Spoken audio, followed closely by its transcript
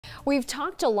We've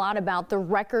talked a lot about the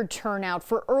record turnout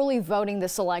for early voting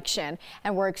this election,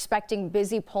 and we're expecting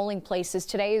busy polling places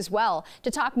today as well.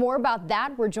 To talk more about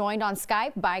that, we're joined on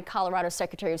Skype by Colorado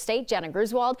Secretary of State Jena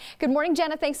Griswold. Good morning,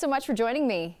 Jena. Thanks so much for joining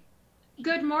me.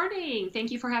 Good morning.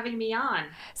 Thank you for having me on.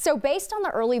 So based on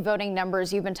the early voting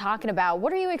numbers you've been talking about,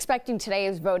 what are you expecting today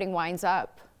as voting winds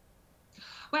up?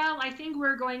 Well, I think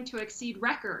we're going to exceed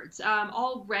records.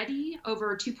 Already,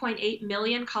 over 2.8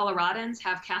 million Coloradans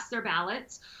have cast their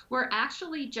ballots. We're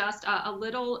actually just a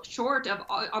little short of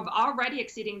already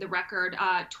exceeding the record.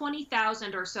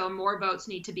 20,000 or so more votes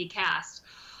need to be cast.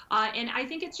 And I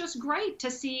think it's just great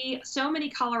to see so many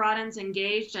Coloradans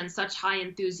engaged and such high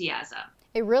enthusiasm.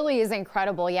 It really is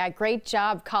incredible. Yeah, great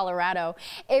job, Colorado.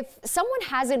 If someone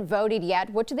hasn't voted yet,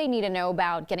 what do they need to know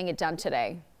about getting it done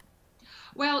today?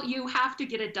 Well, you have to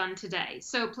get it done today.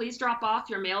 So please drop off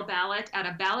your mail ballot at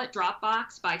a ballot drop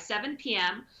box by 7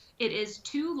 p.m. It is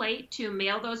too late to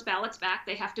mail those ballots back.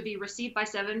 They have to be received by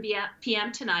 7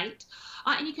 p.m. tonight.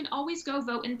 And you can always go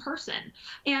vote in person.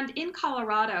 And in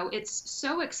Colorado, it's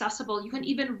so accessible. You can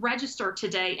even register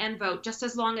today and vote just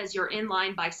as long as you're in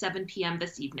line by 7 p.m.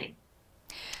 this evening.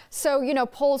 So,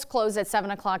 polls close at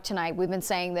 7 o'clock tonight. We've been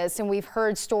saying this, and we've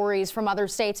heard stories from other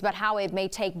states about how it may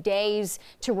take days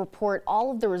to report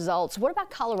all of the results. What about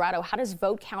Colorado? How does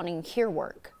vote counting here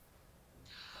work?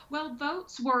 Well,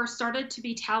 votes were started to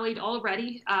be tallied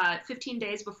already 15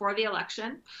 days before the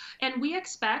election, and we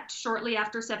expect shortly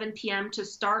after 7 p.m. to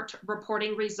start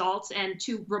reporting results and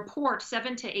to report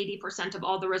 7 to 80% of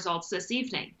all the results this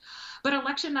evening. But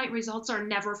election night results are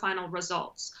never final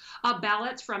results.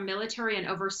 Ballots from military and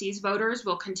overseas voters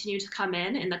will continue to come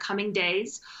in the coming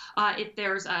days. If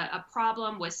there's a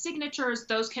problem with signatures,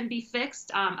 those can be fixed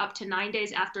up to 9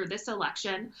 days after this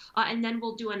election, and then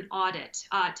we'll do an audit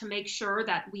to make sure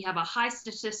that we have a high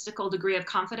statistical degree of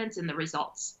confidence in the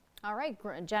results. All right,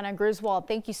 Jena Griswold,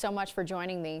 thank you so much for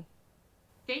joining me.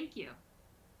 Thank you.